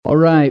All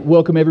right,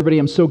 welcome everybody.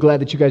 I'm so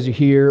glad that you guys are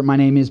here. My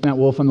name is Matt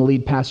Wolf. I'm the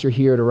lead pastor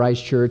here at Arise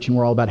Church, and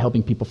we're all about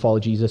helping people follow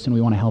Jesus, and we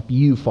want to help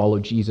you follow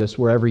Jesus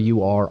wherever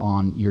you are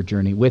on your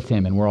journey with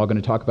him. And we're all going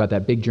to talk about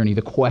that big journey,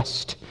 the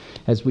quest,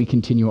 as we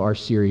continue our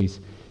series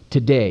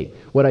today.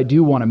 What I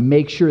do want to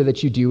make sure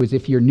that you do is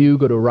if you're new,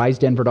 go to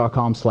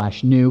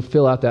arisedenver.com/new,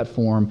 fill out that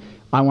form.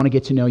 I want to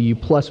get to know you.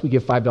 Plus, we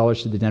give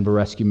 $5 to the Denver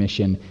Rescue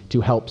Mission to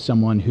help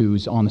someone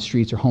who's on the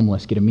streets or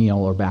homeless get a meal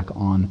or back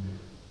on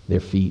their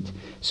feet.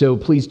 So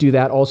please do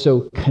that.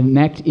 Also,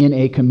 connect in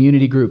a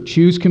community group.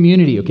 Choose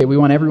community, okay? We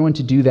want everyone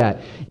to do that.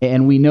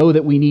 And we know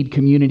that we need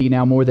community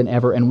now more than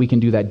ever, and we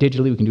can do that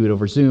digitally. We can do it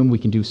over Zoom. We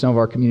can do some of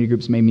our community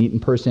groups may meet in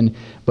person,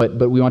 but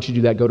we want you to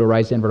do that. Go to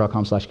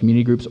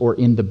arisedenver.com/community groups, or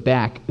in the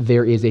back,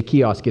 there is a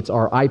kiosk. It's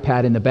our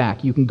iPad in the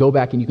back. You can go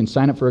back and you can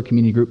sign up for a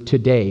community group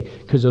today,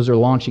 because those are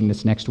launching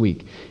this next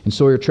week. And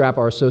Sawyer Trapp,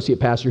 our associate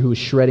pastor who is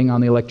shredding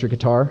on the electric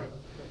guitar,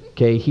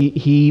 okay,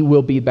 he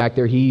will be back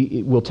there.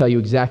 He will tell you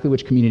exactly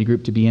which community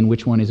group to be in,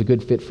 which one is a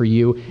good fit for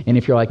you. And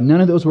if you're like, none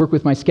of those work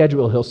with my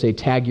schedule, he'll say,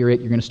 tag you're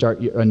going to start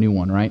a new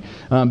one, right?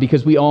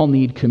 Because we all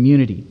need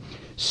community.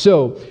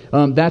 So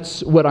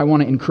that's what I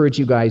want to encourage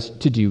you guys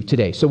to do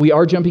today. So we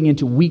are jumping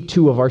into week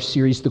 2 of our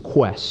series, The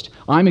Quest.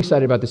 I'm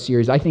excited about the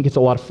series. I think it's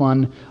a lot of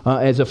fun,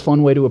 as a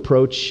fun way to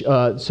approach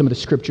some of the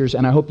scriptures,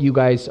 and I hope you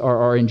guys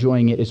are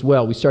enjoying it as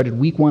well. We started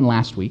week 1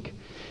 last week.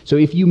 So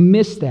if you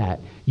missed that,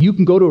 you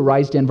can go to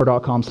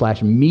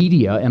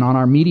arisedenver.com/media, and on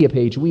our media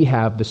page, we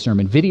have the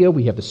sermon video,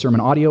 we have the sermon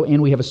audio, and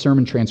we have a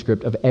sermon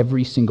transcript of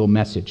every single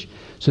message.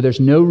 So there's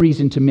no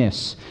reason to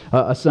miss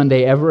a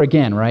Sunday ever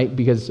again, right,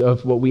 because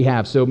of what we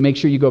have. So make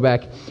sure you go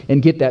back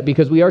and get that,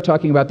 because we are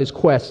talking about this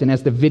quest, and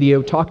as the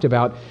video talked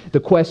about, the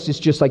quest is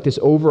just like this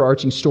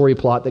overarching story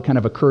plot that kind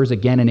of occurs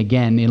again and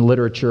again in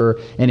literature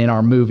and in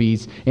our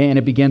movies, and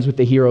it begins with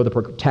the hero, the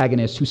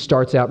protagonist, who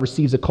starts out,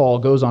 receives a call,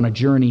 goes on a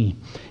journey,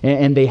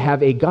 and they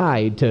have a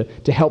guide to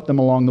help them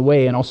along the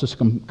way, and also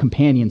some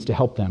companions to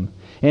help them.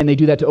 And they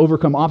do that to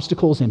overcome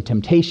obstacles and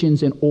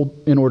temptations in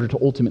order to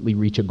ultimately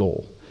reach a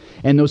goal.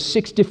 And those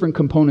 6 different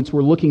components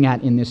we're looking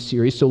at in this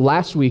series. So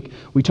last week,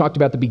 we talked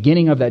about the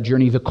beginning of that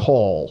journey, the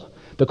call.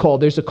 The call.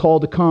 There's a call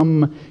to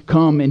come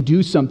and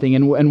do something.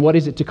 And what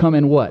is it to come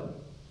and what?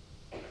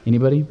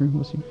 Anybody?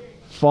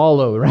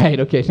 Follow, right?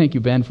 Okay, thank you,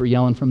 Ben, for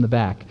yelling from the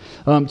back.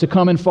 To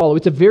come and follow.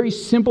 It's a very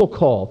simple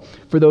call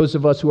for those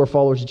of us who are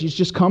followers of Jesus.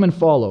 Just come and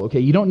follow, okay?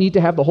 You don't need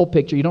to have the whole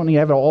picture. You don't need to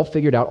have it all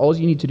figured out. All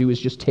you need to do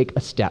is just take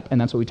a step, and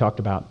that's what we talked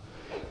about.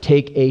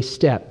 Take a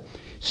step.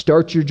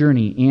 Start your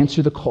journey.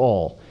 Answer the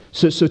call.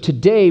 So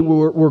today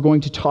we're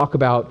going to talk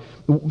about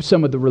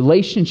some of the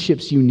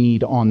relationships you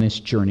need on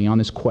this journey, on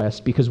this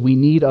quest, because we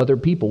need other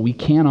people. We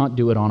cannot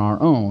do it on our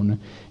own.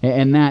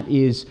 And that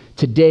is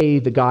today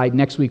the guide.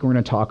 Next week we're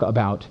going to talk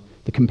about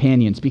the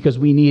companions, because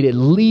we need at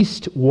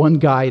least one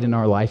guide in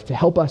our life to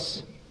help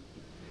us,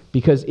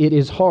 because it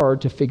is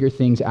hard to figure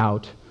things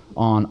out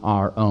on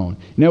our own.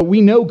 Now, we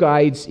know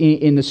guides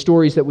in the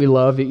stories that we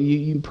love.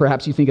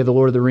 Perhaps you think of the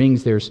Lord of the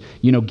Rings, there's,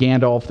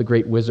 Gandalf, the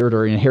great wizard,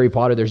 or in Harry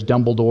Potter, there's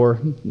Dumbledore.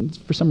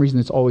 For some reason,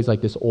 it's always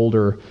like this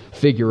older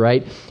figure,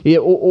 right?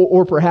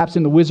 Or perhaps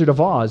in The Wizard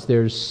of Oz,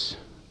 there's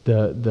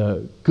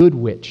the good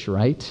witch,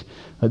 right?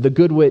 The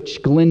good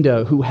witch,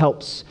 Glinda, who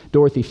helps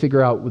Dorothy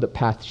figure out the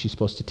path she's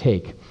supposed to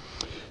take.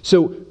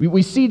 So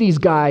we see these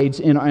guides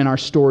in our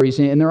stories,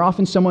 and they're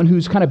often someone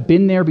who's kind of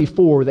been there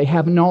before. They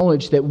have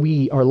knowledge that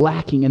we are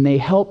lacking, and they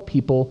help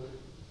people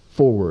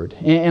forward.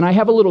 And I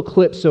have a little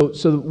clip so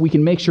that we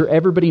can make sure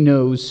everybody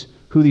knows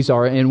who these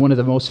are, and one of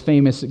the most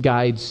famous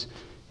guides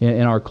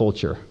in our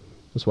culture.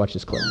 Let's watch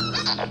this clip.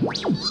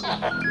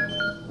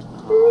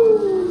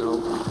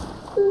 No.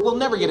 We'll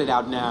never get it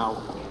out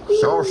now.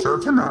 So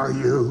certain are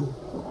you?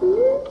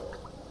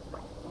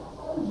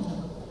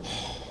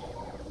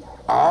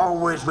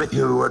 Always with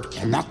you what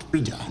cannot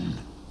be done.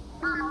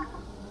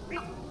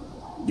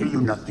 Hear you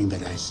nothing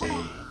that I say?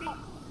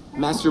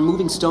 Master,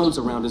 moving stones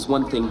around is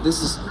one thing.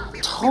 This is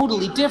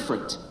totally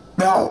different.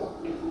 No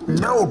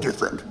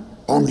different.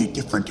 Only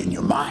different in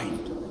your mind.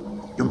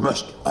 You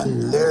must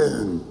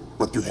unlearn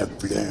what you have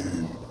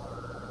learned.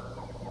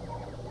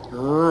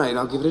 All right,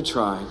 I'll give it a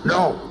try.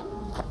 No,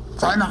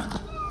 try not.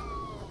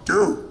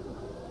 Do.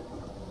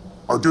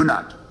 Or do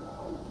not.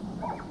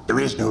 There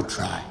is no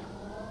try.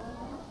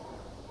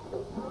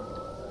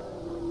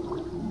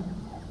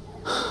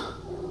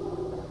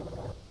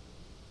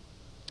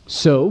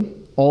 So,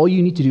 all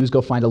you need to do is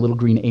go find a little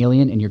green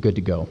alien and you're good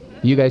to go.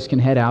 You guys can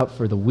head out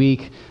for the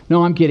week.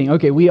 No, I'm kidding.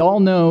 Okay, we all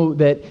know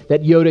that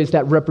Yoda is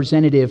that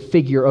representative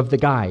figure of the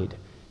guide.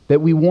 That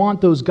we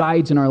want those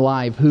guides in our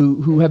life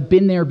who have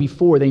been there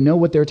before. They know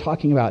what they're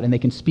talking about, and they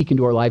can speak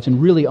into our lives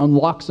and really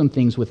unlock some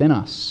things within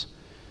us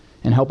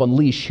and help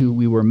unleash who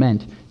we were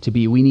meant to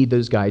be. We need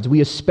those guides.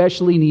 We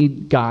especially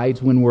need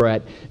guides when we're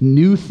at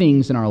new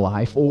things in our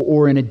life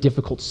or in a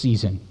difficult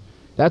season.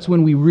 That's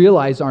when we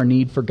realize our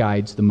need for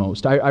guides the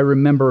most. I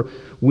remember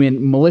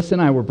when Melissa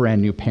and I were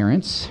brand new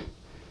parents,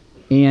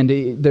 and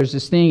there's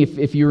this thing,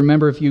 if you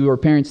remember, if you were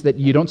parents, that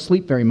you don't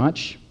sleep very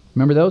much.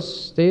 Remember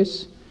those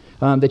days?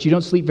 that you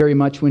don't sleep very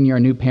much when you're a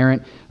new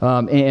parent.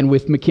 And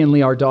with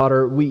McKinley, our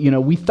daughter,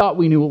 we thought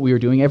we knew what we were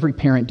doing. Every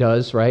parent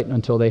does, right?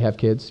 Until they have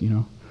kids,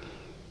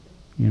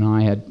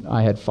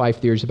 I had 5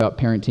 theories about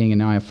parenting, and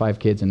now I have 5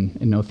 kids and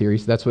no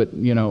theories. That's what,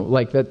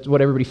 that's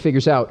what everybody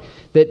figures out,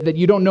 that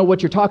you don't know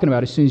what you're talking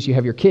about as soon as you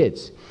have your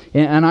kids.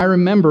 And I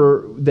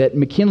remember that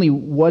McKinley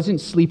wasn't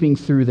sleeping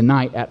through the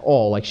night at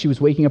all. Like, she was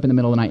waking up in the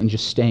middle of the night and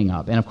just staying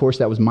up. And of course,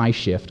 that was my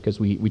shift, because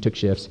we took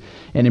shifts.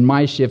 And in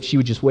my shift, she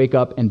would just wake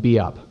up and be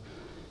up.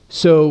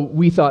 So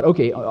we thought,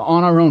 okay,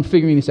 on our own,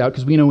 figuring this out,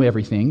 because we know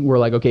everything, we're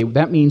like, okay,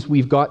 that means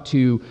we've got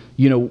to,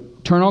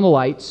 turn on the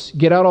lights,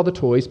 get out all the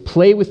toys,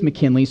 play with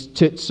McKinley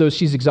so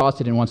she's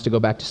exhausted and wants to go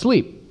back to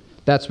sleep.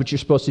 That's what you're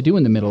supposed to do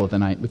in the middle of the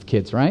night with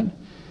kids, right?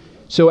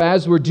 So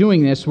as we're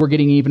doing this, we're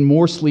getting even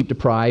more sleep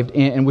deprived,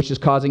 and which is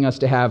causing us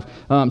to have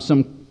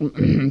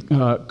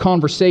some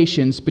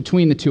conversations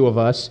between the two of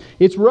us.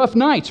 It's rough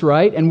nights,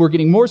 right? And we're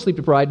getting more sleep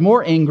deprived,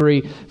 more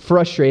angry,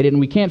 frustrated, and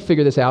we can't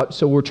figure this out,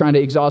 so we're trying to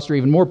exhaust her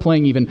even more,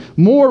 playing even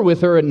more with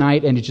her at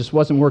night, and it just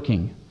wasn't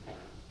working.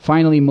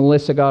 Finally,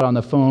 Melissa got on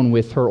the phone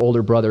with her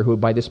older brother, who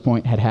by this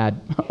point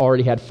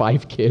already had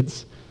 5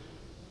 kids.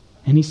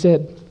 And he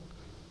said,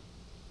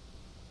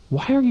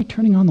 "Why are you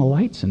turning on the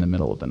lights in the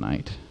middle of the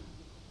night?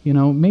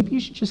 Maybe you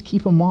should just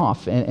keep them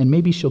off, and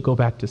maybe she'll go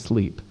back to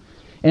sleep."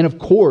 And of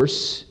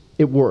course,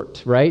 it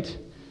worked, right?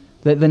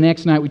 The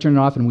next night we turned it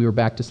off and we were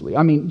back to sleep.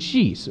 I mean,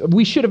 geez,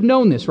 we should have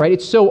known this, right?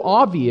 It's so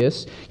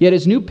obvious, yet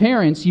as new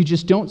parents, you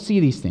just don't see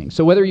these things.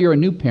 So whether you're a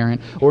new parent,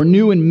 or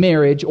new in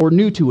marriage, or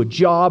new to a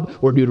job,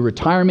 or new to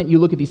retirement, you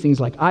look at these things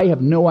like, I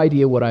have no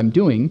idea what I'm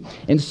doing.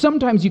 And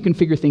sometimes you can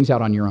figure things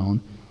out on your own.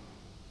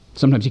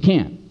 Sometimes you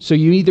can't. So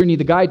you either need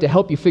the guide to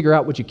help you figure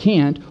out what you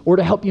can't, or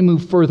to help you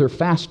move further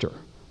faster.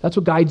 That's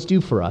what guides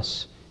do for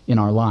us in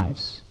our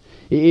lives.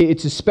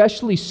 It's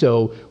especially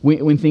so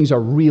when things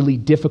are really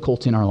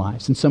difficult in our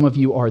lives. And some of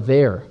you are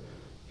there.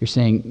 You're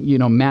saying,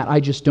 Matt, I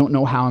just don't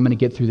know how I'm going to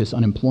get through this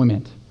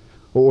unemployment,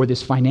 or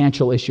this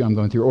financial issue I'm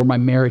going through, or my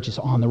marriage is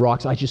on the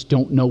rocks. I just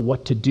don't know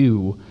what to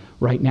do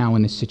right now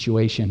in this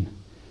situation.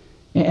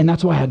 And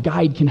that's why a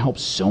guide can help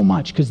so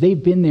much, because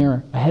they've been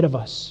there ahead of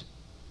us.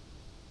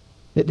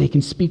 That they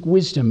can speak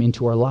wisdom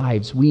into our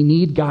lives. We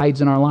need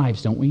guides in our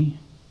lives, don't we?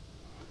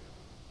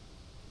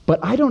 But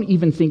I don't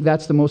even think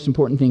that's the most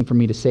important thing for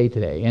me to say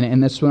today.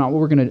 And that's not what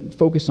we're going to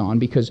focus on,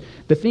 because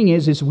the thing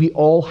is we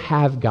all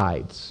have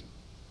guides.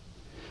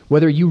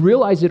 Whether you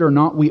realize it or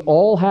not, we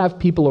all have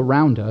people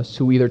around us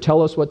who either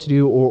tell us what to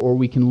do, or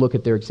we can look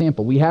at their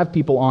example. We have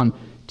people on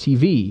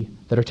TV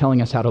that are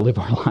telling us how to live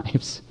our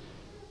lives.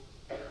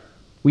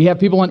 We have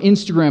people on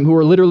Instagram who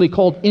are literally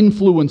called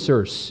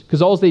influencers,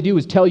 because all they do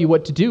is tell you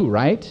what to do,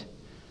 right?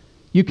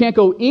 You can't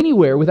go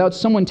anywhere without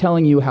someone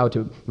telling you how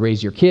to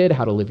raise your kid,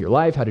 how to live your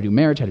life, how to do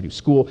marriage, how to do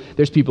school.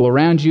 There's people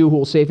around you who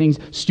will say things.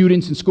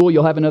 Students in school,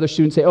 you'll have another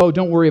student say, "Oh,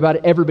 don't worry about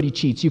it. Everybody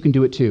cheats. You can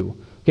do it too."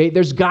 Okay?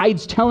 There's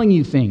guides telling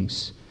you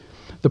things.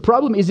 The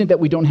problem isn't that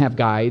we don't have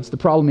guides. The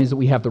problem is that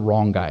we have the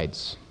wrong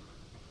guides.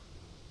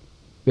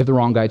 We have the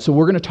wrong guides. So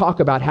we're going to talk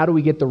about how do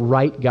we get the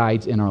right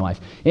guides in our life.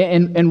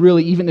 And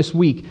really, even this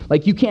week,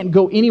 you can't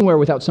go anywhere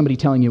without somebody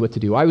telling you what to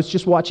do. I was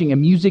just watching a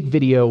music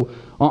video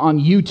on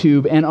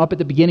YouTube, and up at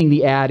the beginning,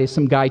 the ad is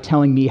some guy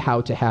telling me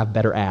how to have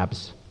better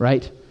abs,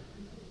 right?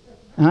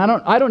 And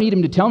I don't need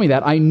him to tell me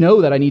that. I know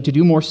that I need to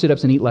do more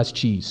sit-ups and eat less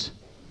cheese,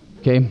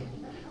 okay?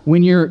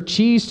 When your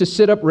cheese to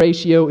sit-up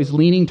ratio is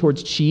leaning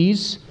towards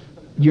cheese,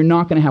 you're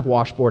not going to have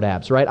washboard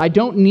abs, right? I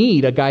don't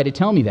need a guy to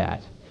tell me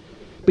that.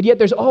 But yet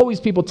there's always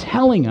people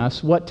telling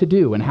us what to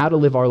do and how to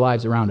live our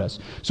lives around us.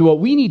 So what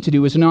we need to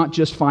do is not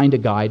just find a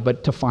guide,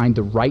 but to find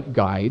the right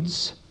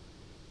guides.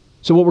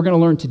 So what we're going to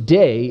learn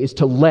today is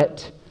to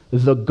let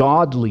the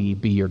godly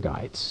be your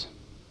guides.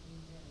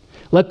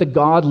 Let the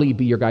godly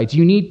be your guides.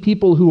 You need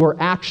people who are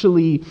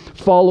actually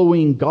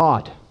following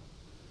God,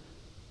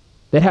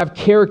 that have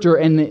character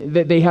and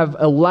that they have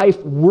a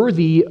life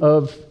worthy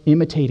of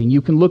imitating.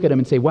 You can look at them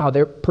and say, wow,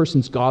 that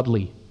person's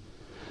godly.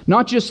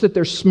 Not just that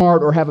they're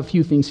smart or have a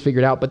few things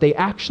figured out, but they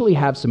actually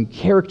have some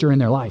character in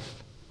their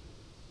life.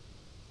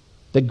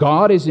 That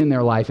God is in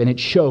their life, and it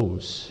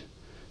shows.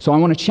 So I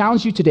want to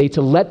challenge you today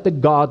to let the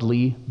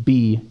godly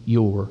be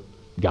your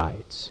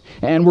guides.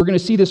 And we're going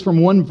to see this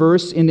from one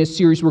verse in this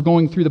series. We're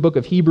going through the book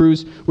of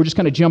Hebrews. We're just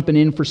kind of jumping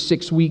in for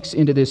 6 weeks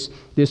into this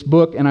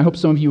book, and I hope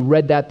some of you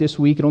read that this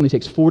week. It only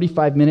takes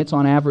 45 minutes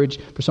on average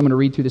for someone to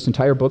read through this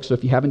entire book, so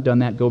if you haven't done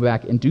that, go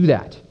back and do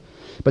that.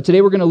 But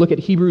today we're going to look at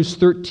Hebrews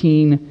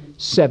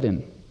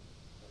 13:7.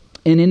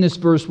 And in this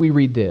verse we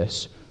read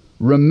this: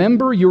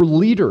 "Remember your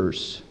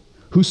leaders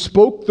who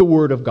spoke the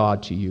word of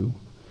God to you.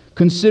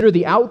 Consider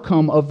the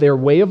outcome of their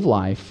way of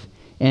life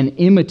and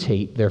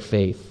imitate their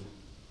faith."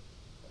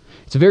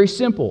 It's a very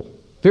simple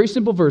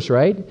verse,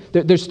 right?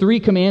 There's 3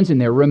 commands in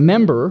there: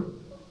 remember,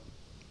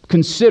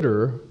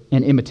 consider,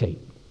 and imitate.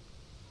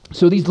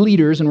 So these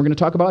leaders, and we're going to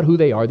talk about who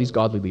they are, these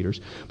godly leaders,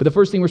 but the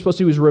first thing we're supposed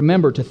to do is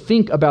remember, to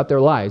think about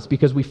their lives,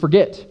 because we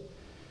forget.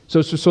 So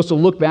we're supposed to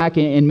look back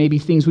and maybe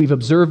things we've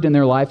observed in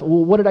their life.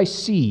 Well, what did I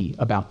see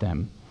about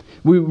them?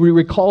 We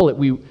recall it,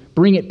 we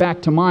bring it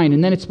back to mind,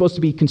 and then it's supposed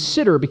to be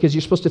consider, because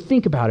you're supposed to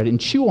think about it and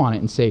chew on it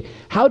and say,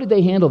 how did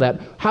they handle that?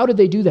 How did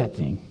they do that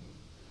thing?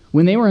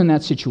 When they were in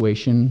that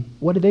situation,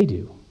 what did they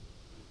do?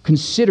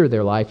 Consider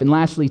their life. And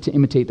lastly, to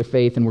imitate their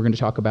faith, and we're going to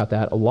talk about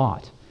that a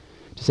lot.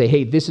 To say,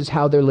 hey, this is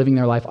how they're living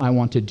their life. I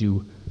want to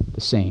do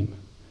the same.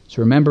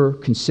 So remember,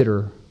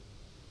 consider,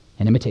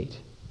 and imitate.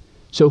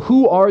 So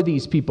who are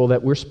these people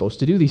that we're supposed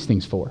to do these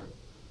things for?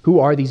 Who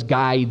are these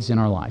guides in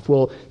our life?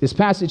 Well, this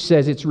passage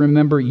says it's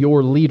remember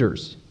your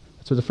leaders.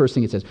 That's what the first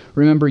thing it says.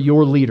 Remember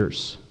your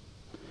leaders.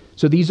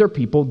 So these are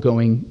people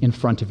going in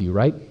front of you,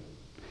 right?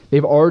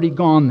 They've already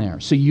gone there.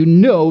 So you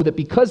know that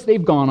because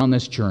they've gone on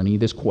this journey,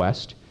 this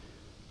quest,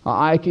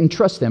 I can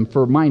trust them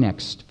for my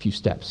next few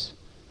steps.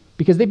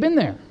 Because they've been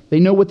there. They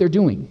know what they're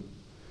doing.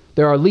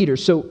 They're our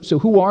leaders. So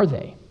who are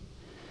they?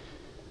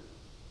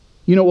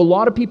 You know, a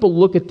lot of people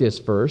look at this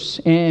verse,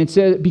 and it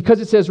says, because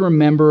it says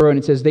remember, and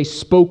it says they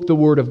spoke the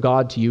word of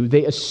God to you,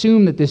 they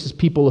assume that this is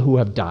people who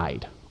have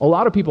died. A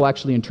lot of people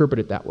actually interpret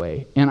it that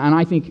way, and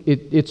I think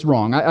it's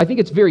wrong. I think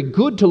it's very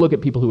good to look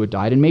at people who have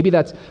died, and maybe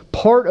that's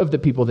part of the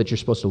people that you're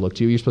supposed to look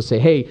to. You're supposed to say,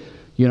 hey,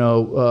 you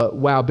know,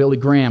 wow, Billy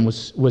Graham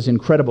was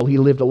incredible. He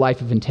lived a life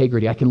of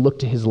integrity. I can look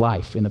to his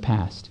life in the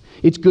past.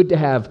 It's good to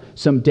have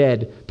some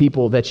dead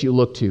people that you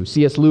look to.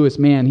 C.S. Lewis,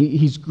 man,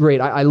 he's great.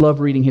 I love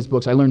reading his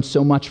books. I learned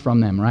so much from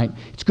them, right?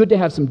 It's good to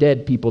have some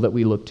dead people that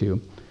we look to.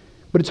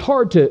 But it's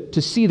hard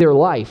to see their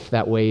life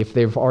that way if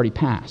they've already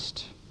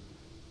passed.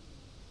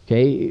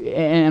 Okay?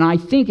 And I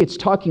think it's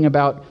talking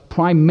about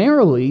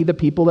primarily the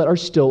people that are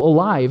still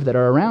alive that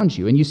are around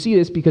you. And you see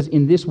this because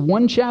in this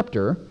one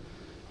chapter,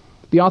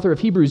 the author of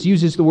Hebrews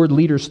uses the word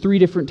leaders 3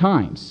 different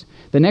times.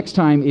 The next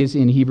time is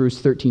in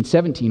Hebrews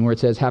 13:17, where it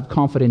says, have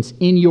confidence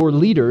in your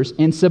leaders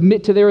and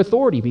submit to their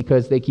authority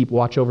because they keep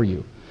watch over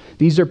you.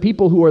 These are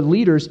people who are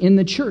leaders in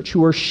the church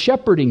who are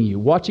shepherding you,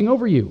 watching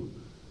over you.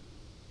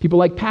 People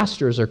like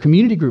pastors or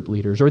community group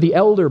leaders or the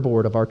elder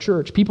board of our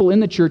church. People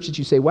in the church that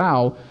you say,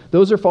 wow,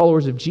 those are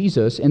followers of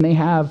Jesus and they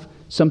have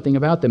something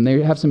about them.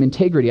 They have some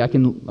integrity. I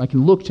can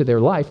look to their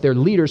life. They're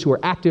leaders who are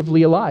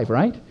actively alive,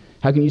 right?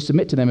 How can you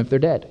submit to them if they're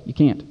dead? You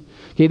can't.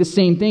 Okay, the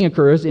same thing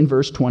occurs in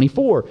verse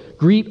 24.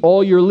 Greet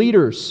all your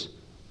leaders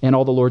and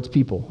all the Lord's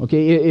people.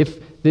 Okay,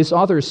 if this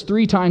author is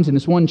 3 times in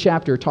this one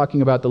chapter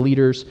talking about the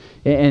leaders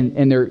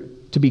and they're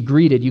to be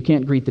greeted, you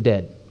can't greet the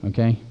dead,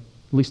 okay?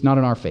 At least not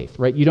in our faith,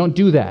 right? You don't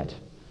do that.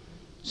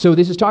 So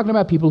this is talking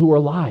about people who are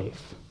alive.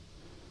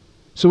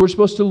 So we're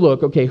supposed to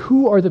look, okay,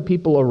 who are the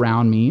people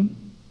around me?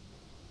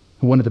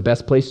 One of the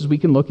best places we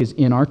can look is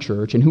in our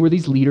church. And who are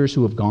these leaders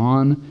who have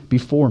gone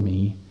before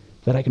me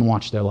that I can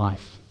watch their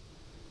life,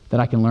 that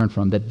I can learn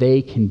from, that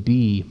they can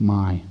be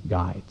my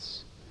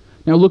guides?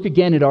 Now look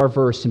again at our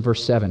verse in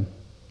verse 7.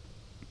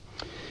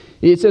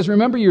 It says,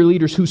 remember your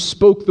leaders who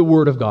spoke the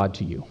word of God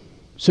to you.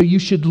 So you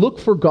should look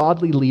for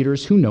godly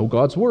leaders who know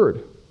God's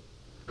word,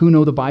 who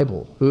know the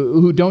Bible,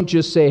 who don't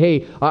just say,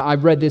 hey,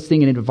 I've read this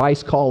thing in an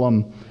advice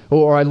column,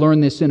 or I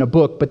learned this in a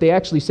book, but they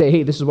actually say,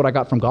 hey, this is what I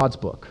got from God's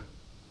book.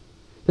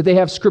 That they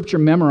have scripture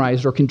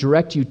memorized or can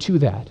direct you to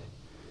that.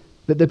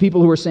 That the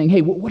people who are saying,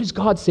 hey, what does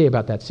God say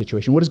about that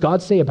situation? What does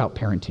God say about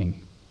parenting?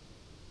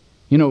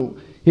 You know,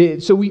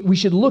 so we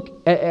should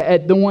look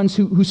at the ones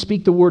who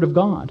speak the word of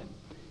God.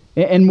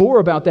 And more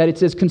about that, it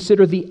says,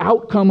 consider the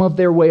outcome of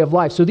their way of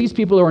life. So these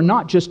people are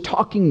not just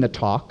talking the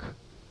talk,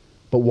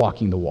 but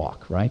walking the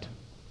walk, right?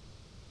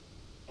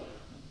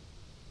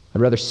 I'd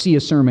rather see a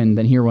sermon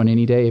than hear one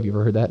any day. Have you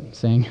ever heard that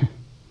saying?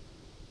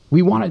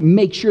 We want to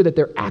make sure that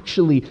they're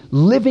actually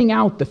living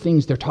out the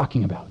things they're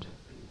talking about.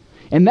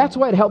 And that's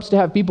why it helps to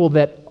have people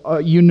that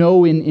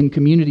in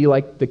community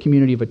like the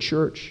community of a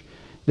church,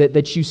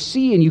 that you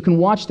see and you can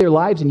watch their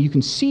lives and you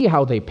can see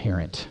how they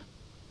parent.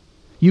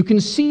 You can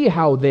see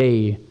how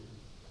they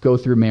go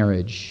through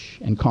marriage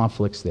and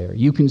conflicts there.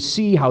 You can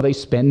see how they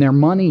spend their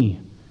money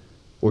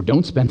or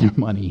don't spend their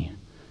money.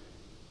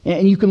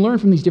 And you can learn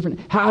from these different,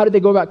 how did they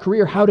go about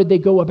career? How did they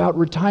go about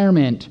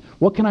retirement?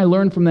 What can I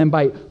learn from them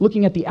by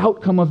looking at the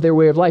outcome of their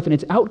way of life? And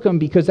it's outcome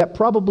because that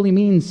probably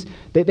means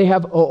that they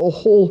have a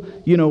whole,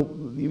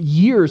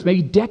 years,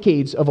 maybe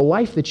decades of a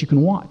life that you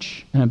can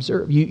watch and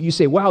observe. You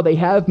say, wow, they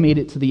have made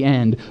it to the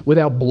end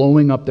without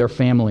blowing up their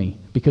family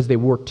because they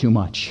work too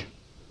much.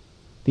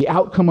 The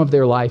outcome of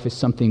their life is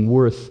something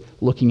worth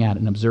looking at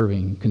and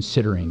observing,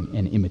 considering,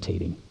 and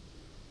imitating.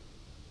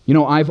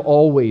 I've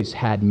always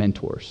had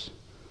mentors.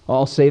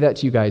 I'll say that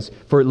to you guys.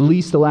 For at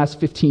least the last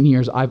 15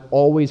 years, I've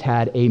always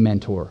had a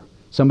mentor.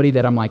 Somebody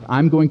that I'm like,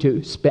 I'm going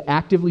to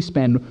actively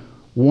spend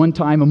one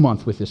time a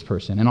month with this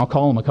person. And I'll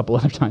call them a couple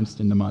other times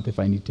in the month if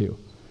I need to.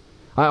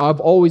 I've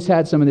always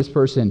had some of this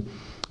person.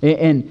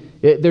 And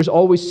there's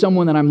always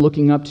someone that I'm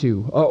looking up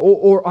to.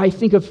 Or I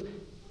think of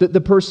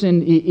the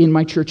person in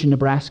my church in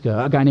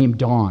Nebraska, a guy named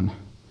Don,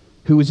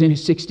 who was in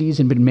his 60s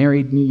and been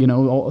married,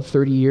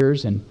 30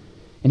 years. And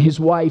his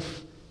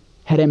wife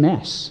had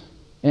MS.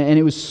 And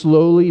it was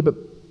slowly but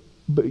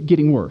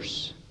getting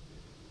worse.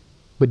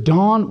 But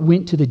Don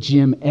went to the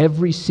gym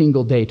every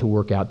single day to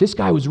work out. This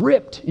guy was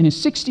ripped in his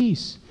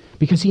 60s.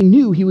 because he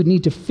knew he would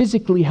need to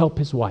physically help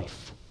his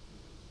wife.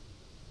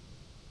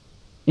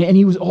 And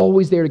he was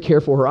always there to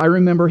care for her. I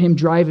remember him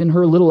driving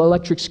her little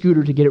electric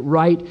scooter to get it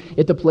right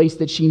at the place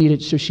that she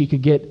needed so she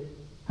could get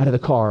out of the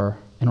car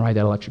and ride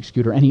that electric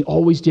scooter. And he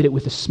always did it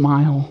with a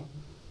smile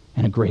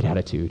and a great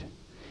attitude.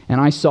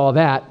 And I saw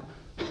that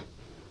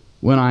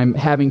when I'm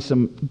having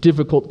some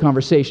difficult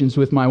conversations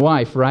with my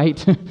wife, right?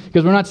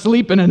 Because we're not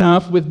sleeping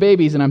enough with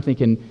babies. And I'm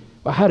thinking,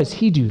 well, how does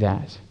he do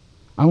that?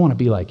 I want to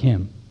be like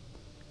him.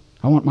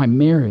 I want my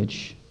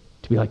marriage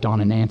to be like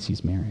Don and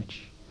Nancy's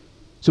marriage.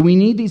 So we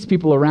need these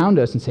people around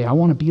us and say, I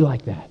want to be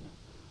like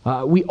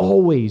that. We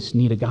always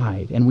need a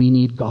guide, and we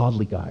need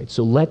godly guides.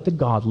 So let the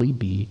godly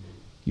be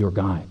your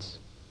guides.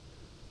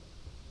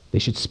 They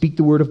should speak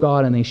the word of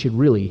God, and they should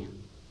really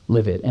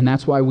live it. And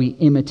that's why we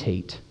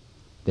imitate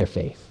their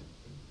faith.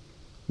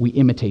 We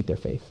imitate their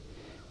faith.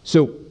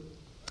 So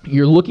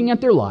you're looking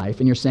at their life,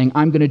 and you're saying,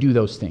 I'm going to do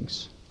those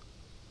things.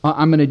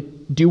 I'm going to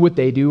do what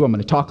they do. I'm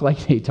going to talk like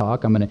they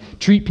talk. I'm going to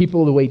treat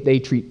people the way they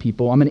treat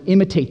people. I'm going to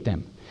imitate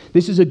them.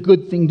 This is a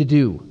good thing to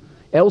do.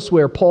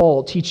 Elsewhere,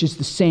 Paul teaches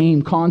the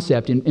same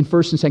concept in 1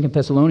 and 2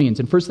 Thessalonians.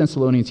 In 1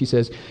 Thessalonians, he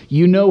says,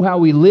 you know how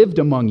we lived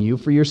among you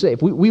for your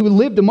sake. We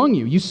lived among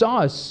you. You saw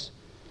us.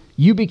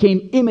 You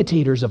became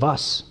imitators of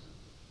us.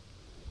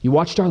 You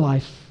watched our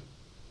life.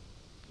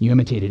 You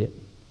imitated it.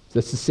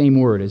 That's the same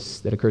word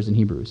as that occurs in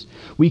Hebrews.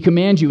 We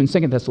command you in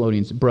 2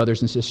 Thessalonians, brothers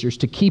and sisters,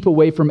 to keep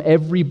away from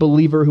every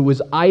believer who is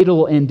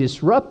idle and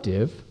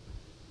disruptive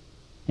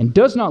and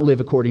does not live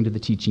according to the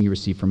teaching you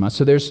receive from us.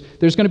 So there's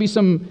going to be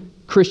some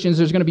Christians,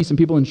 there's going to be some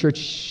people in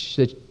church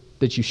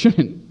that you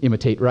shouldn't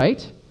imitate,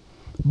 right?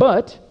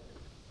 But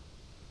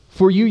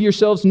for you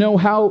yourselves know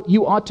how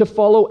you ought to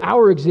follow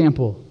our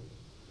example.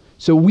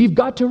 So we've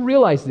got to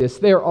realize this.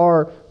 There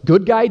are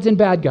good guides and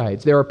bad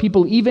guides. There are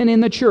people even in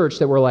the church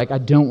that were like, I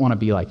don't want to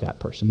be like that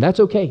person. That's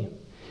okay.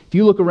 If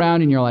you look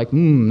around and you're like,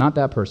 not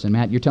that person,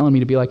 Matt, you're telling me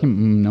to be like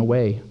him. No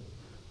way.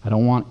 I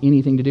don't want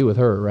anything to do with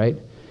her, right?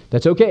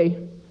 That's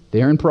okay.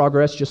 They're in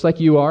progress just like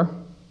you are.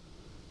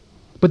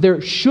 But there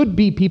should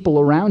be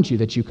people around you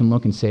that you can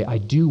look and say, I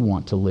do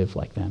want to live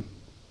like them.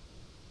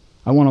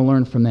 I want to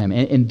learn from them.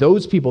 And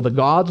those people, the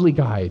godly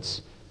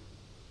guides,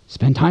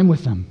 spend time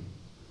with them.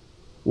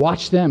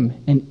 Watch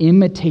them and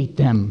imitate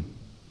them.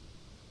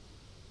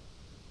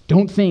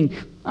 Don't think,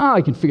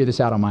 I can figure this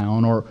out on my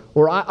own,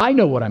 or I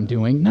know what I'm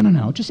doing.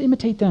 No. Just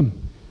imitate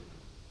them.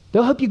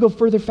 They'll help you go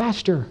further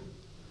faster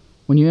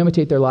when you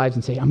imitate their lives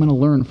and say, I'm going to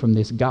learn from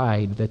this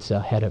guide that's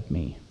ahead of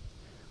me.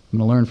 I'm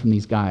going to learn from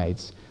these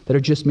guides that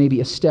are just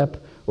maybe a step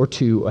or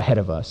two ahead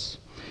of us.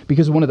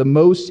 Because one of the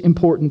most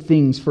important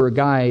things for a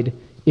guide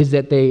is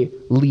that they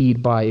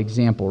lead by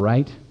example,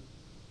 right?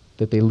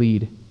 That they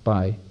lead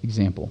by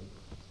example.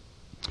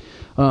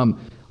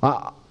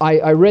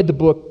 I read the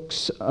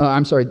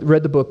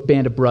book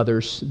Band of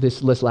Brothers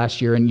this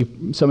last year,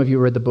 and some of you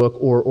read the book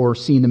or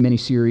seen the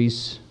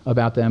miniseries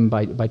about them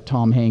by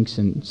Tom Hanks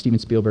and Steven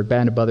Spielberg.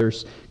 Band of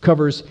Brothers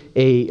covers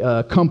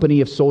a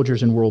company of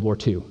soldiers in World War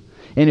II.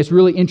 And it's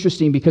really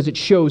interesting because it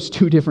shows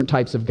two different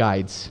types of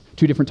guides,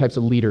 two different types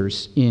of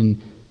leaders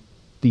in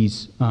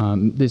this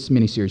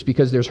miniseries.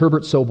 Because there's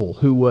Herbert Sobel,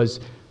 who was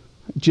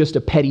just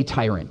a petty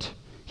tyrant.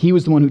 He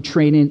was the one who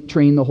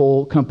trained the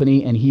whole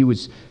company, and he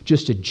was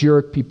just a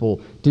jerk. People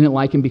didn't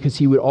like him because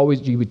he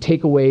would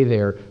take away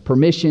their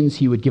permissions.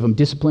 He would give them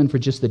discipline for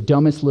just the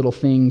dumbest little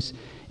things,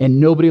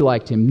 and nobody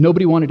liked him.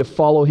 Nobody wanted to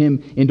follow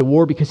him into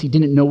war because he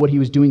didn't know what he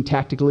was doing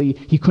tactically.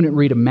 He couldn't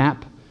read a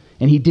map,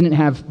 and he didn't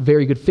have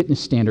very good fitness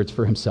standards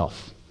for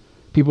himself.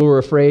 People were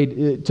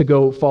afraid to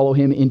go follow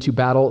him into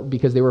battle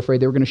because they were afraid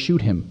they were going to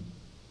shoot him.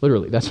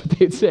 Literally, that's what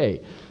they'd say.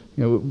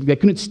 They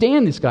couldn't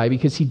stand this guy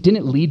because he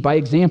didn't lead by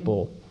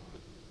example.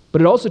 But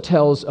it also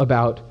tells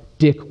about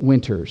Dick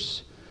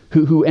Winters,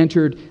 who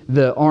entered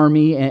the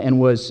Army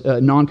and was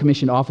a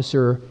non-commissioned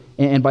officer,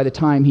 and by the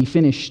time he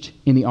finished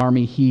in the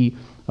Army, he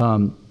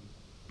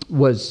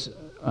was,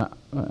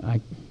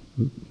 I'm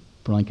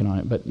blanking on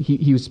it, but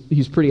he was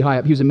pretty high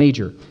up. He was a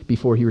major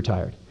before he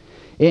retired.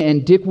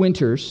 And Dick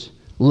Winters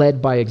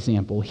led by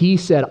example. He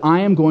said,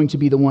 I am going to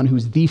be the one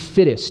who's the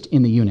fittest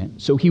in the unit.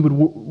 So he would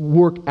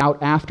work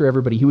out after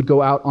everybody. He would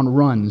go out on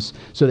runs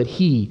so that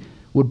he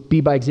would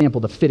be, by example,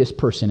 the fittest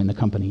person in the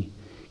company.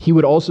 He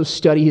would also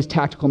study his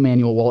tactical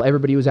manual while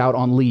everybody was out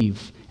on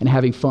leave and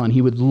having fun.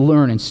 He would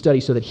learn and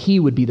study so that he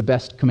would be the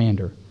best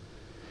commander.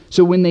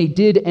 So when they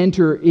did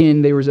enter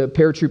in, there was a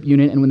paratroop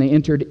unit, and when they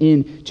entered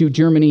into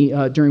Germany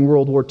during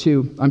World War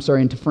II,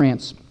 into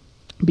France,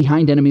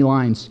 behind enemy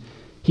lines,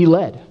 he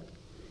led.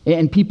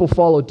 And people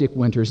followed Dick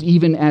Winters.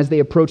 Even as they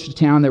approached the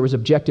town, there was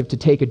objective to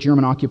take a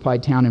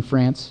German-occupied town in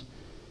France.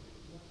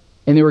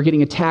 And they were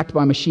getting attacked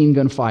by machine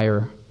gun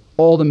fire.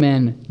 All the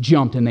men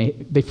jumped and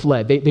they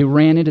fled. They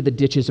ran into the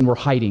ditches and were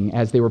hiding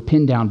as they were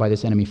pinned down by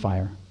this enemy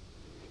fire.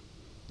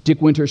 Dick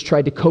Winters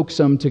tried to coax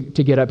them to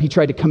get up. He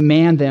tried to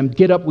command them,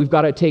 get up, we've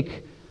got to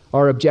take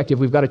our objective.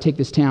 We've got to take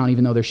this town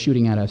even though they're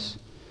shooting at us.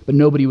 But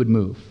nobody would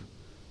move.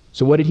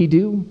 So what did he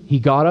do? He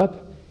got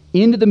up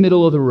into the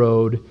middle of the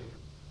road,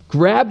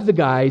 grabbed the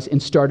guys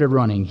and started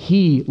running.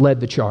 He led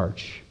the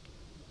charge.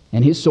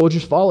 And his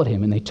soldiers followed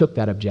him, and they took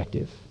that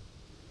objective.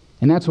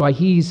 And that's why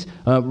he's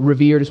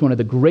revered as one of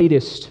the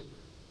greatest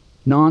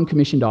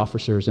non-commissioned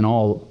officers in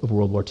all of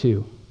World War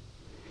II.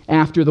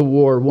 After the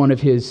war, one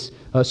of his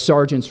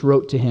sergeants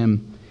wrote to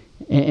him,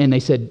 and they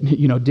said,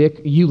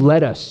 Dick, you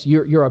led us.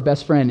 You're our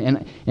best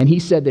friend. And he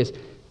said this,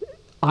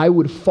 I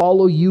would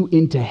follow you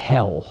into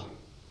hell.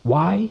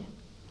 Why?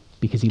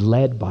 Because he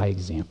led by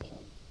example.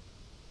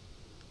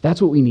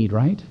 That's what we need,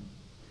 right?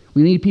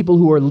 We need people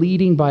who are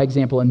leading by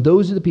example, and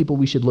those are the people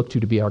we should look to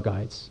be our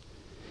guides.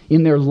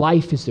 In their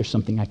life, is there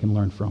something I can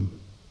learn from?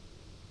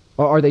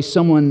 Or are they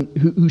someone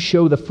who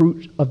show the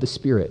fruit of the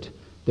Spirit?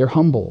 They're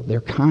humble,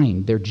 they're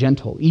kind, they're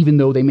gentle, even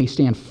though they may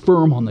stand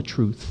firm on the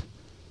truth.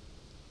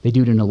 They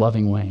do it in a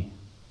loving way.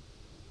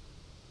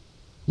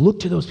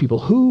 Look to those people.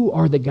 Who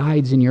are the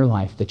guides in your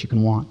life that you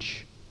can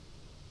watch,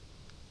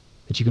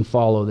 that you can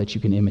follow, that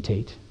you can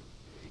imitate?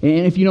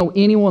 And if you know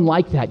anyone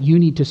like that, you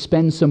need to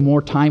spend some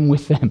more time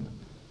with them.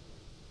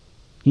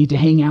 You need to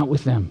hang out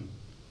with them.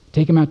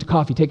 Take them out to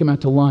coffee, take them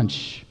out to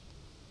lunch.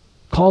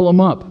 Call them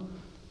up.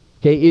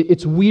 Okay,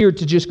 it's weird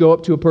to just go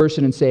up to a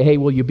person and say, hey,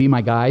 will you be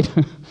my guide?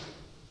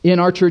 In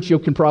our church, you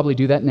can probably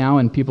do that now,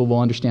 and people will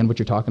understand what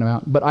you're talking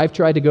about. But I've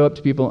tried to go up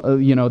to people,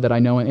 that I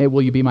know, and, hey,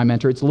 will you be my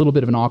mentor? It's a little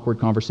bit of an awkward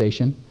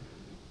conversation.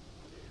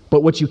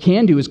 But what you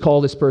can do is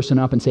call this person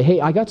up and say,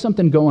 hey, I got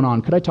something going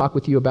on. Could I talk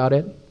with you about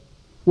it?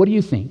 What do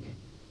you think?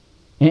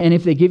 And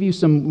if they give you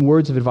some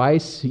words of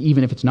advice,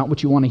 even if it's not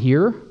what you want to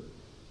hear,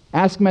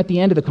 ask them at the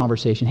end of the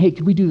conversation, hey,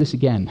 could we do this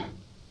again?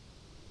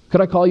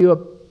 Could I call you up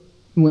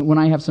when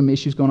I have some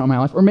issues going on in my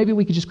life? Or maybe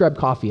we could just grab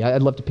coffee.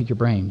 I'd love to pick your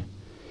brain.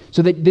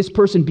 So that this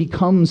person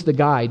becomes the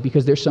guide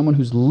because they're someone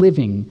who's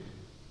living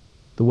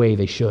the way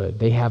they should.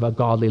 They have a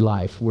godly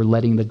life. We're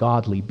letting the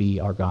godly be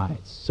our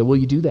guides. So will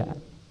you do that?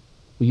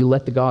 Will you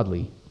let the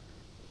godly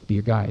be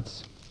your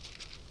guides?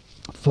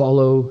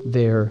 Follow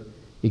their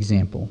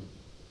example.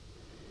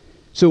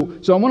 So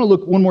I want to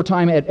look one more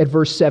time at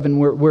verse 7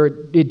 where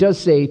it does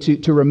say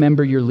to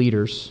remember your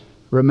leaders.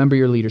 Remember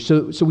your leaders.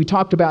 So we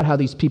talked about how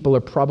these people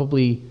are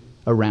probably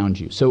around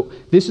you. So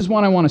this is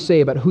what I want to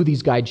say about who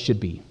these guides should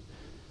be.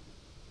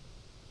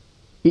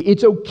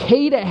 It's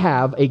okay to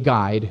have a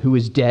guide who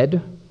is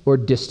dead or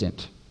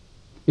distant.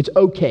 It's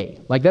okay.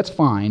 That's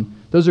fine.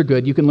 Those are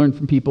good. You can learn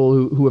from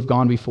people who have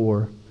gone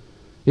before.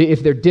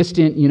 If they're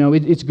distant,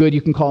 it's good.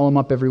 You can call them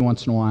up every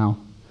once in a while.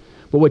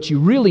 But what you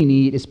really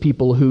need is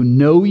people who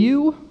know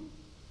you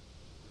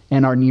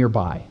and are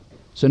nearby.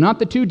 So not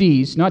the two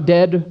Ds, not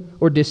dead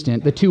or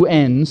distant, the two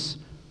Ns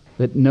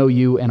that know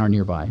you and are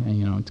nearby.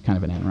 And it's kind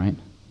of an N, right?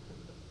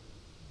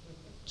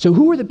 So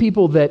who are the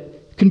people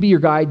that can be your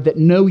guide that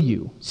know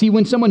you? See,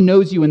 when someone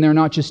knows you and they're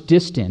not just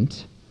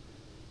distant,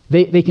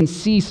 they can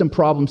see some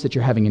problems that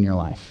you're having in your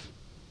life.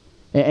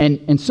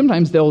 And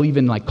sometimes they'll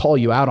even call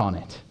you out on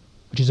it,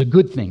 which is a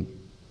good thing.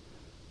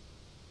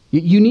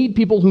 You need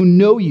people who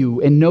know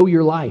you and know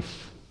your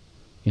life.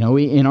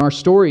 In our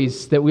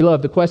stories that we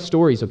love, the quest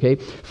stories, okay,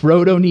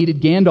 Frodo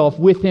needed Gandalf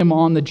with him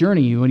on the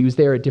journey when he was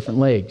there at different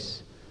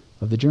legs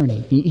of the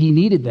journey. He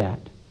needed that.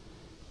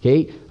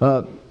 Okay,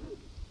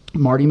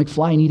 Marty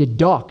McFly needed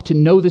Doc to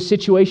know the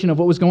situation of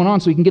what was going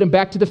on so he can get him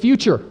back to the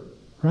future,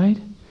 right?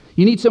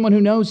 You need someone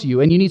who knows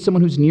you, and you need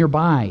someone who's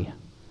nearby.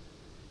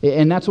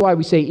 And that's why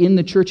we say in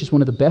the church is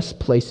one of the best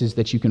places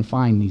that you can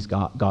find these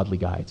godly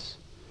guides.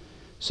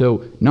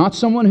 So not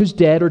someone who's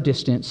dead or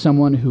distant,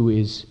 someone who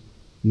is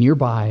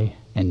nearby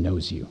and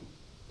knows you.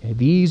 Okay?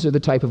 These are the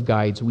type of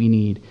guides we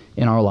need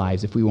in our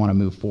lives if we want to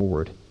move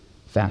forward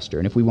faster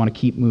and if we want to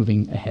keep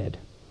moving ahead.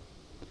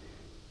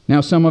 Now,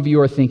 some of you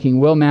are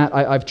thinking, well, Matt,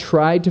 I've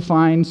tried to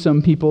find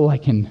some people I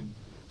can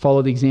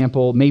follow the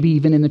example, maybe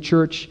even in the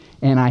church,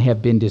 and I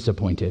have been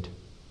disappointed.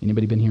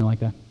 Anybody been here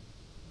like that?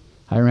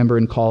 I remember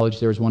in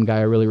college there was one guy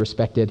I really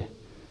respected.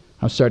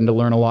 I was starting to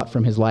learn a lot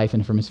from his life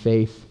and from his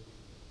faith.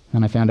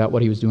 And I found out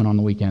what he was doing on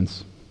the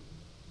weekends.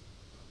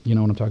 You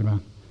know what I'm talking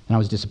about? And I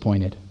was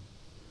disappointed.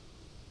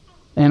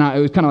 And it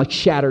was kind of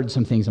shattered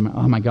some things. I'm like,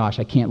 oh my gosh,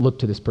 I can't look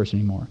to this person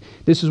anymore.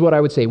 This is what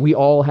I would say. We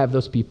all have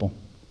those people.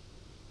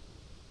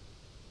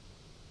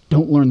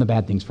 Don't learn the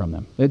bad things from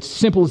them. It's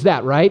simple as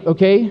that, right?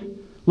 Okay?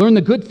 Learn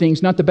the good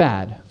things, not the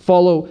bad.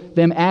 Follow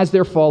them as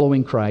they're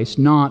following Christ,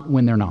 not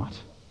when they're not.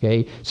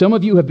 Okay? Some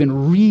of you have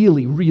been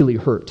really, really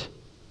hurt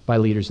by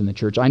leaders in the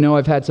church. I know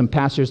I've had some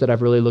pastors that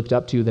I've really looked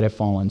up to that have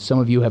fallen. Some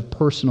of you have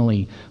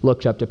personally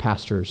looked up to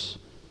pastors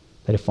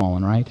that have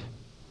fallen, right?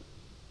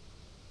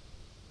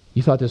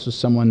 You thought this was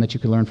someone that you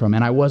could learn from,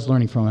 and I was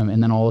learning from him,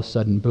 and then all of a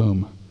sudden,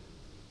 boom.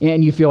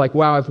 And you feel like,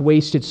 wow, I've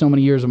wasted so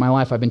many years of my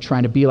life. I've been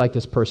trying to be like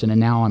this person, and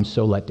now I'm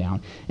so let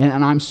down.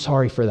 And I'm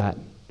sorry for that.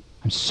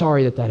 I'm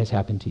sorry that has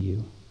happened to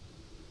you.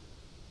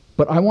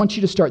 But I want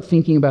you to start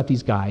thinking about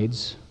these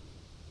guides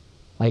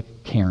like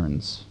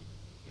cairns,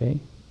 okay?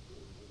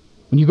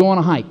 When you go on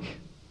a hike,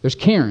 there's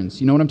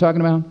cairns. You know what I'm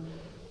talking about?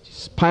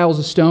 Just piles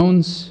of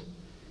stones.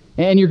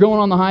 And you're going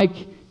on the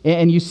hike,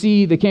 and you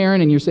see the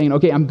cairn, and you're saying,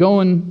 okay, I'm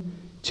going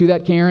to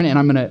that cairn, and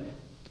I'm going to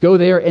go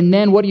there. And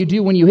then what do you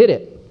do when you hit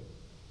it?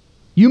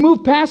 You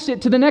move past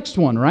it to the next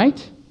one,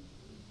 right?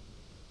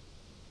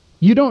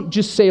 You don't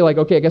just say like,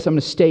 okay, I guess I'm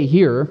going to stay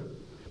here.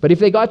 But if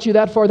they got you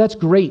that far, that's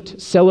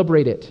great.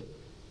 Celebrate it.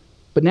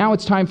 But now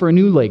it's time for a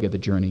new leg of the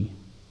journey.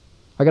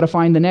 I got to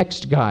find the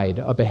next guide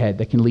up ahead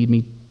that can lead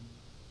me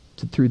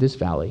through this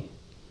valley.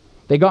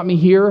 They got me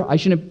here. I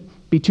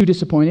shouldn't be too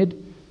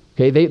disappointed.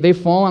 Okay, they've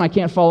fallen. I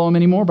can't follow them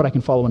anymore, but I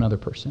can follow another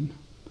person.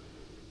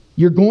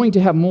 You're going to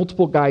have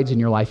multiple guides in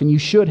your life, and you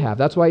should have.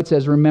 That's why it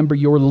says, remember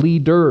your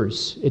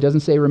leaders. It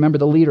doesn't say remember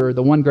the leader,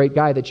 the one great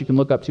guy that you can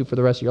look up to for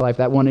the rest of your life,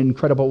 that one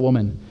incredible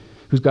woman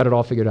who's got it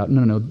all figured out.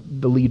 No,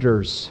 the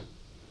leaders.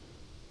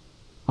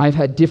 I've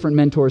had different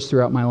mentors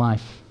throughout my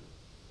life.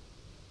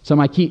 Some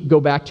I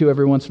go back to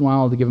every once in a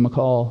while to give them a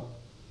call.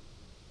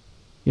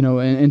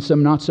 And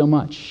some not so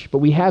much. But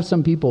we have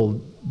some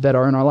people that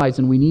are in our lives,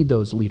 and we need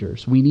those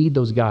leaders. We need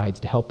those guides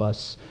to help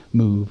us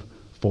move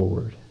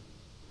forward.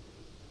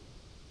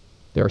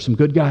 There are some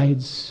good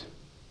guides,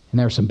 and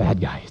there are some bad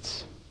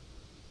guides.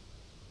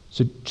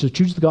 So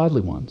choose the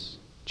godly ones.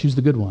 Choose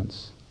the good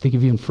ones. Think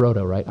of even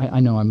Frodo, right? I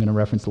know I'm going to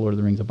reference The Lord of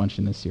the Rings a bunch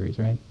in this series,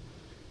 right?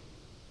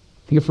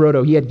 Think of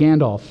Frodo. He had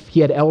Gandalf.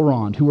 He had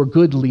Elrond, who were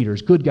good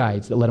leaders, good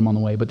guides that led him on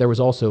the way. But there was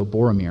also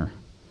Boromir,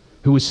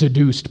 who was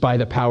seduced by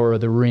the power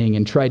of the ring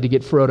and tried to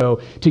get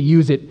Frodo to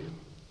use it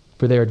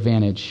for their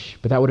advantage.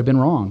 But that would have been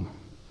wrong.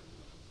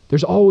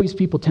 There's always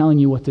people telling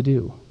you what to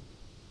do.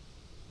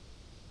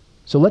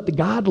 So let the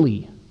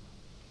godly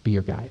be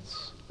your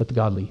guides. Let the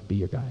godly be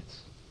your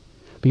guides.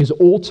 Because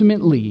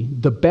ultimately,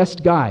 the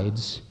best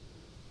guides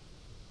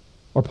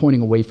are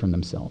pointing away from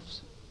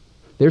themselves.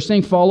 They're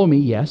saying, follow me,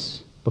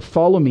 yes, but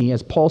follow me,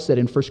 as Paul said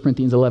in 1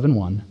 Corinthians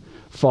 11:1,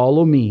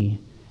 follow me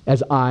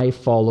as I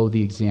follow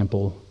the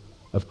example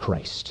of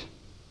Christ.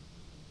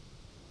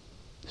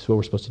 This is what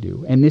we're supposed to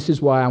do. And this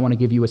is why I want to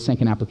give you a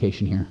second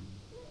application here.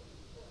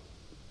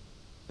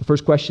 The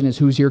first question is,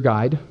 who's your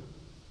guide?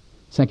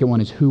 Second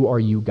one is, who are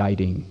you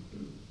guiding?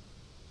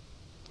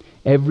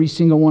 Every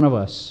single one of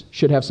us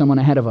should have someone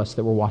ahead of us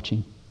that we're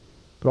watching,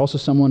 but also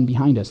someone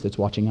behind us that's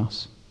watching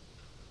us.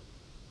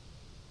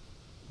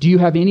 Do you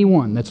have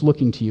anyone that's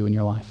looking to you in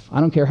your life? I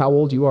don't care how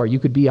old you are. You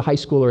could be a high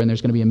schooler and there's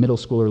going to be a middle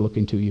schooler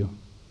looking to you.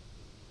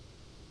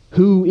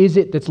 Who is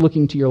it that's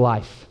looking to your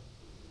life?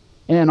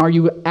 And are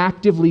you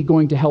actively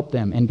going to help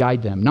them and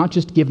guide them? Not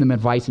just give them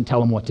advice and tell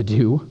them what to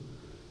do,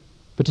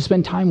 but to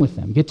spend time with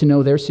them, get to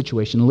know their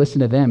situation, listen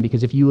to them,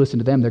 because if you listen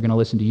to them, they're going to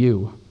listen to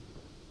you.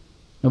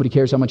 Nobody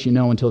cares how much you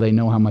know until they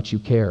know how much you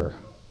care.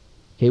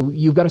 Okay,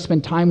 you've got to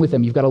spend time with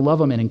them. You've got to love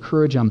them and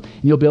encourage them.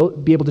 And you'll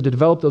be able to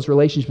develop those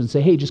relationships and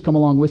say, hey, just come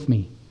along with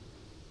me.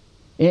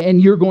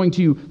 And you're going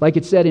to, like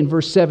it said in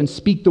verse 7,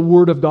 speak the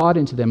word of God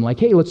into them. Like,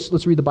 hey,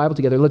 let's read the Bible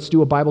together. Let's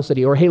do a Bible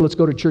study. Or, hey, let's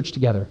go to church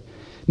together.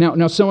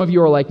 Now some of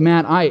you are like,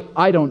 man,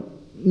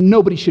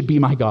 nobody should be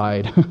my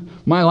guide.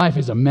 My life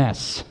is a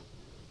mess.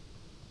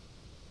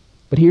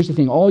 But here's the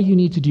thing. All you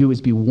need to do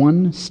is be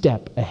one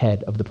step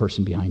ahead of the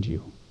person behind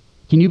you.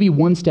 Can you be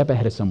one step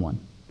ahead of someone?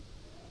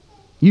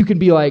 You can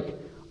be like,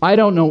 I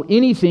don't know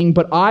anything,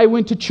 but I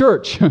went to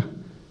church.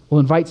 Well,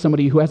 invite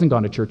somebody who hasn't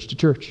gone to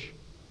church.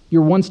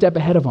 You're one step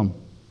ahead of them,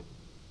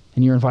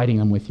 and you're inviting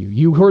them with you.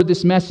 You heard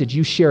this message.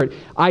 You share it.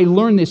 I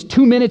learned this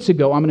 2 minutes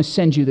ago. I'm going to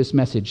send you this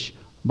message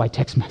by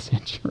text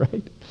message,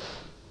 right?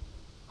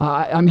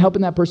 I'm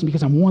helping that person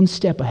because I'm one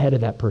step ahead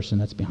of that person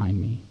that's behind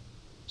me.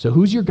 So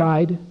who's your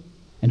guide,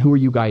 and who are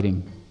you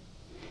guiding?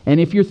 And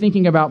if you're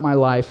thinking about my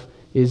life,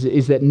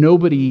 is that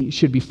nobody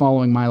should be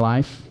following my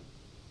life,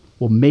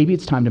 well, maybe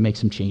it's time to make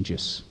some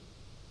changes.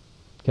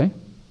 Okay?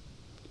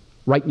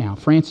 Right now,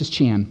 Francis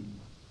Chan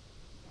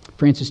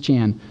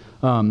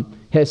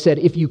has said,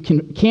 if you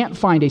can't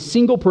find a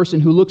single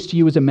person who looks to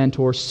you as a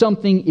mentor,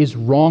 something is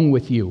wrong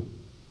with you.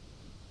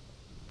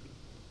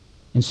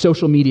 And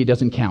social media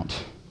doesn't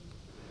count.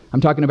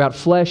 I'm talking about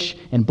flesh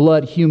and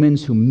blood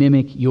humans who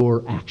mimic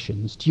your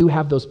actions. Do you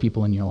have those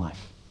people in your life?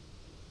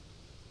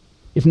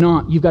 If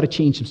not, you've got to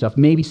change some stuff.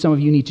 Maybe some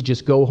of you need to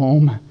just go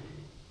home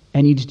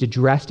and you need to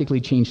drastically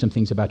change some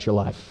things about your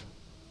life,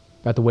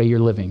 about the way you're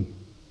living.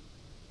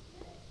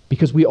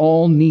 Because we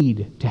all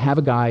need to have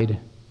a guide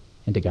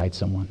and to guide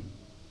someone.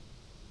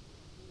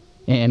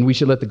 And we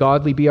should let the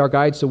godly be our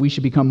guide, so we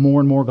should become more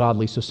and more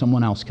godly so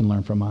someone else can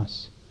learn from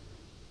us.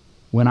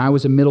 When I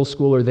was a middle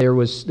schooler, there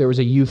was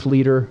a youth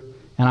leader,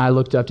 and I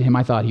looked up to him.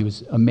 I thought he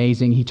was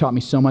amazing. He taught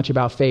me so much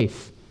about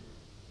faith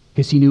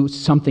because he knew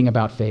something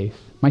about faith.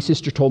 My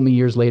sister told me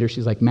years later,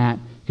 she's like, Matt,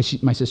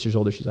 because my sister's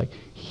older, she's like,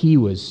 he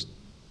was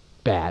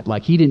bad.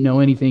 Like, he didn't know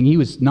anything. He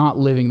was not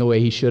living the way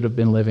he should have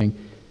been living.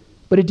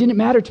 But it didn't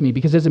matter to me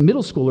because as a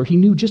middle schooler, he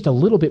knew just a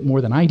little bit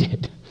more than I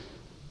did.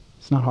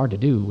 It's not hard to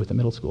do with a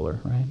middle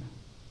schooler, right?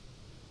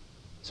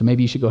 So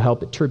maybe you should go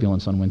help at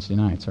Turbulence on Wednesday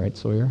nights, right,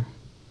 Sawyer?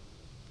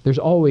 There's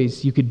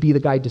always, you could be the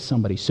guide to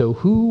somebody. So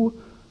who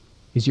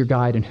is your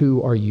guide and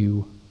who are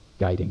you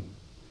guiding?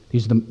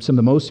 These are some of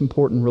the most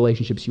important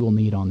relationships you will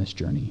need on this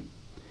journey.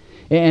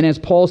 And as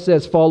Paul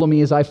says, follow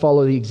me as I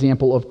follow the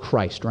example of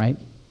Christ, right?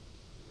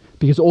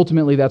 Because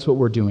ultimately that's what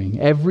we're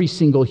doing. Every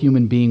single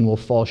human being will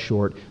fall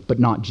short, but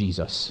not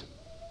Jesus.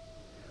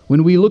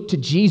 When we look to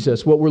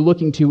Jesus, what we're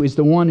looking to is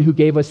the one who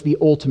gave us the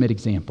ultimate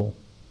example.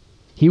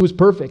 He was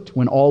perfect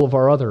when all of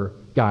our other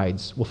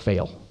guides will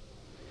fail.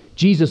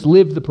 Jesus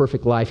lived the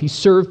perfect life. He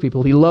served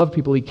people. He loved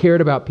people. He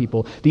cared about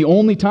people. The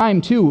only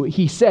time, too,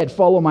 he said,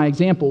 "Follow my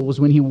example,"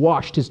 was when he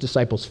washed his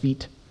disciples'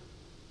 feet.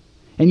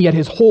 And yet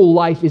his whole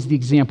life is the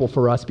example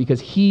for us because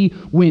he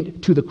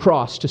went to the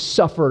cross to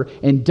suffer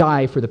and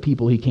die for the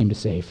people he came to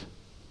save.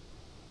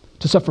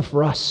 To suffer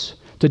for us.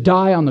 To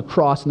die on the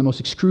cross in the most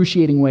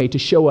excruciating way to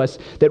show us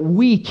that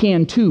we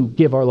can, too,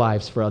 give our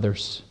lives for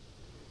others.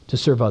 To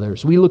serve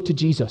others. We look to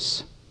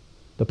Jesus,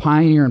 the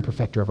pioneer and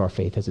perfecter of our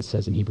faith, as it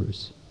says in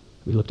Hebrews.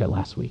 We looked at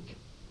last week.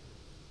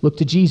 Look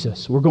to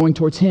Jesus. We're going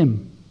towards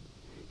him.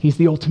 He's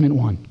the ultimate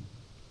one.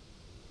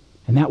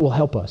 And that will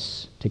help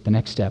us take the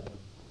next step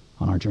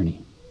on our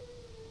journey.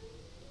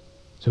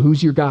 So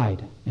who's your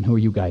guide and who are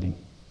you guiding?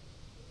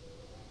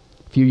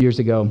 A few years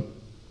ago,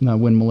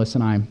 when Melissa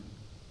and I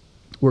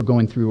were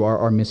going through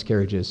our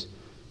miscarriages,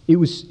 it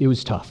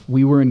was tough.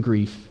 We were in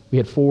grief. We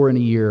had 4 in a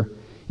year.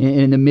 And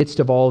in the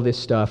midst of all of this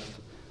stuff,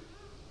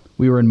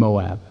 we were in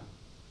Moab.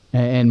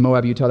 And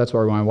Moab, Utah, that's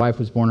where my wife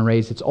was born and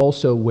raised. It's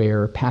also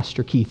where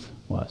Pastor Keith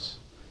was.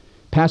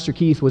 Pastor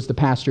Keith was the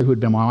pastor who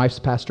had been my wife's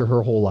pastor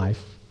her whole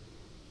life,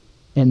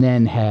 and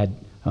then had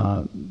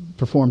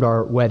performed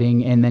our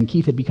wedding, and then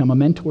Keith had become a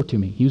mentor to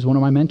me. He was one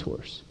of my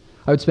mentors.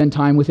 I would spend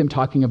time with him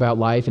talking about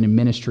life and in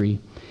ministry,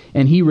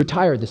 and he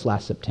retired this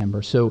last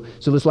September. So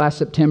this last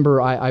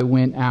September, I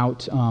went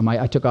out,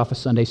 I took off a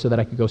Sunday so that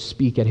I could go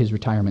speak at his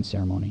retirement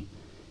ceremony.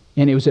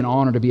 And it was an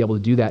honor to be able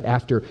to do that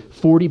after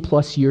 40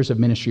 plus years of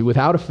ministry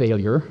without a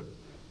failure,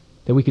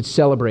 that we could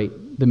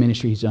celebrate the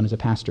ministry he's done as a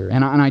pastor.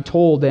 And I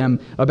told them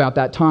about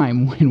that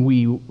time when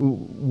we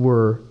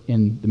were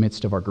in the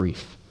midst of our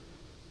grief.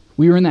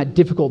 We were in that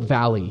difficult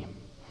valley.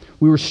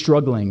 We were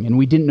struggling and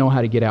we didn't know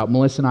how to get out.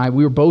 Melissa and I,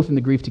 we were both in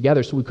the grief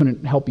together, so we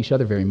couldn't help each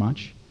other very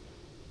much.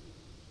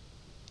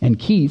 And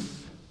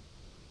Keith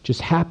just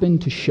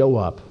happened to show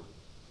up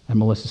at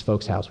Melissa's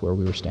folks' house where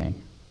we were staying.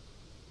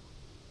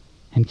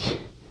 And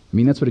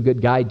that's what a good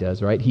guide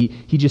does, right?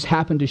 He just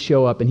happened to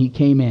show up, and he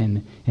came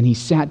in, and he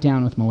sat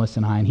down with Melissa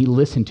and I, and he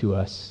listened to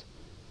us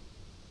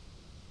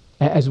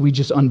as we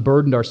just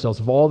unburdened ourselves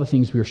of all the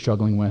things we were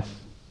struggling with.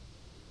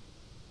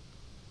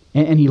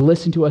 And he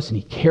listened to us, and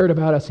he cared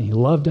about us, and he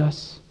loved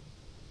us.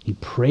 He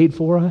prayed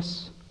for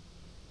us,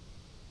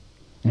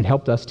 and it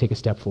helped us take a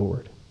step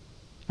forward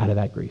out of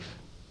that grief.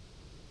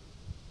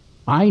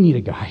 I need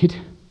a guide.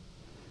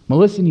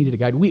 Melissa needed a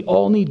guide. We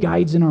all need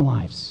guides in our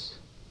lives.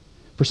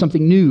 For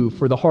something new,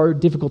 for the hard,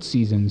 difficult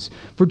seasons,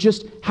 for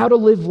just how to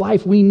live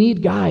life. We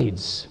need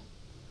guides.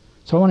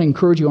 So I want to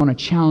encourage you, I want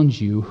to challenge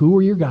you. Who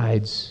are your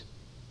guides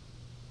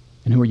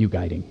and who are you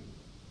guiding?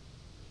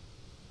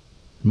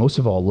 Most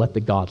of all, let the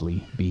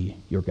godly be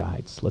your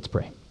guides. Let's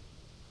pray.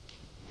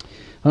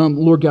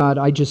 Lord God,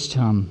 I just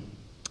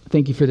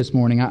thank you for this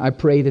morning. I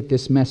pray that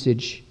this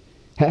message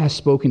has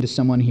spoken to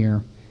someone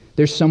here.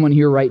 There's someone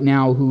here right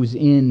now who's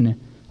in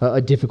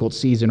a difficult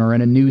season or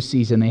in a new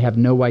season. They have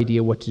no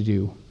idea what to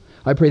do.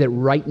 I pray that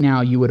right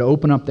now you would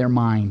open up their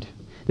mind,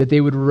 that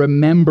they would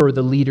remember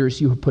the leaders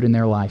you have put in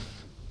their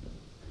life,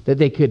 that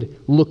they could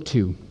look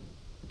to,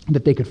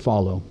 that they could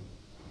follow.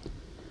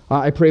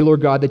 I pray,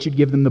 Lord God, that you'd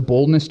give them the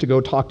boldness to go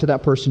talk to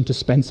that person, to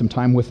spend some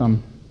time with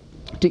them,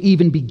 to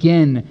even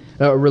begin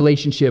a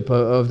relationship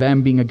of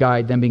them being a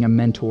guide, them being a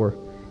mentor.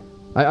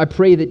 I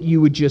pray that you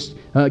would just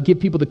give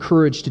people the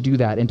courage to do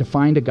that and to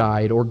find a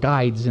guide or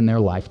guides in their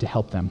life to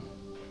help them,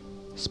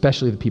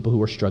 especially the people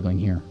who are struggling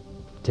here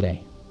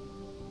today.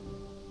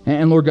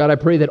 And Lord God, I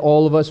pray that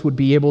all of us would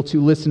be able to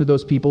listen to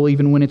those people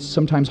even when it's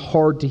sometimes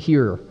hard to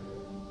hear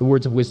the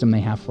words of wisdom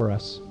they have for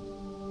us.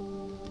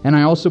 And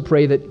I also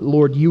pray that,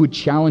 Lord, you would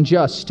challenge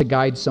us to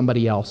guide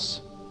somebody else.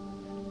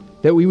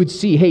 That we would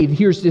see, hey,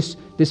 here's this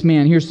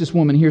man, here's this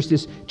woman, here's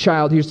this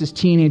child, here's this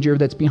teenager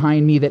that's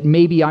behind me that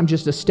maybe I'm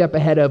just a step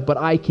ahead of, but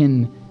I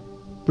can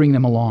bring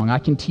them along. I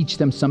can teach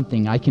them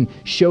something. I can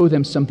show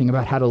them something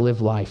about how to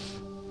live life.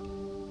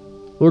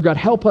 Lord God,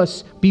 help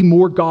us be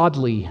more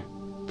godly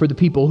for the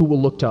people who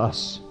will look to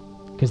us,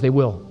 because they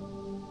will.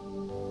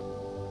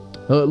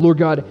 Lord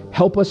God,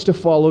 help us to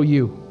follow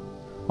you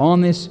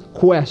on this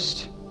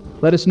quest.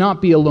 Let us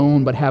not be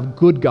alone, but have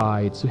good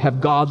guides,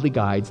 have godly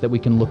guides that we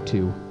can look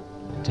to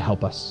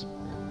help us.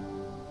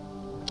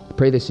 I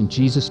pray this in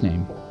Jesus'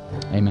 name.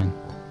 Amen.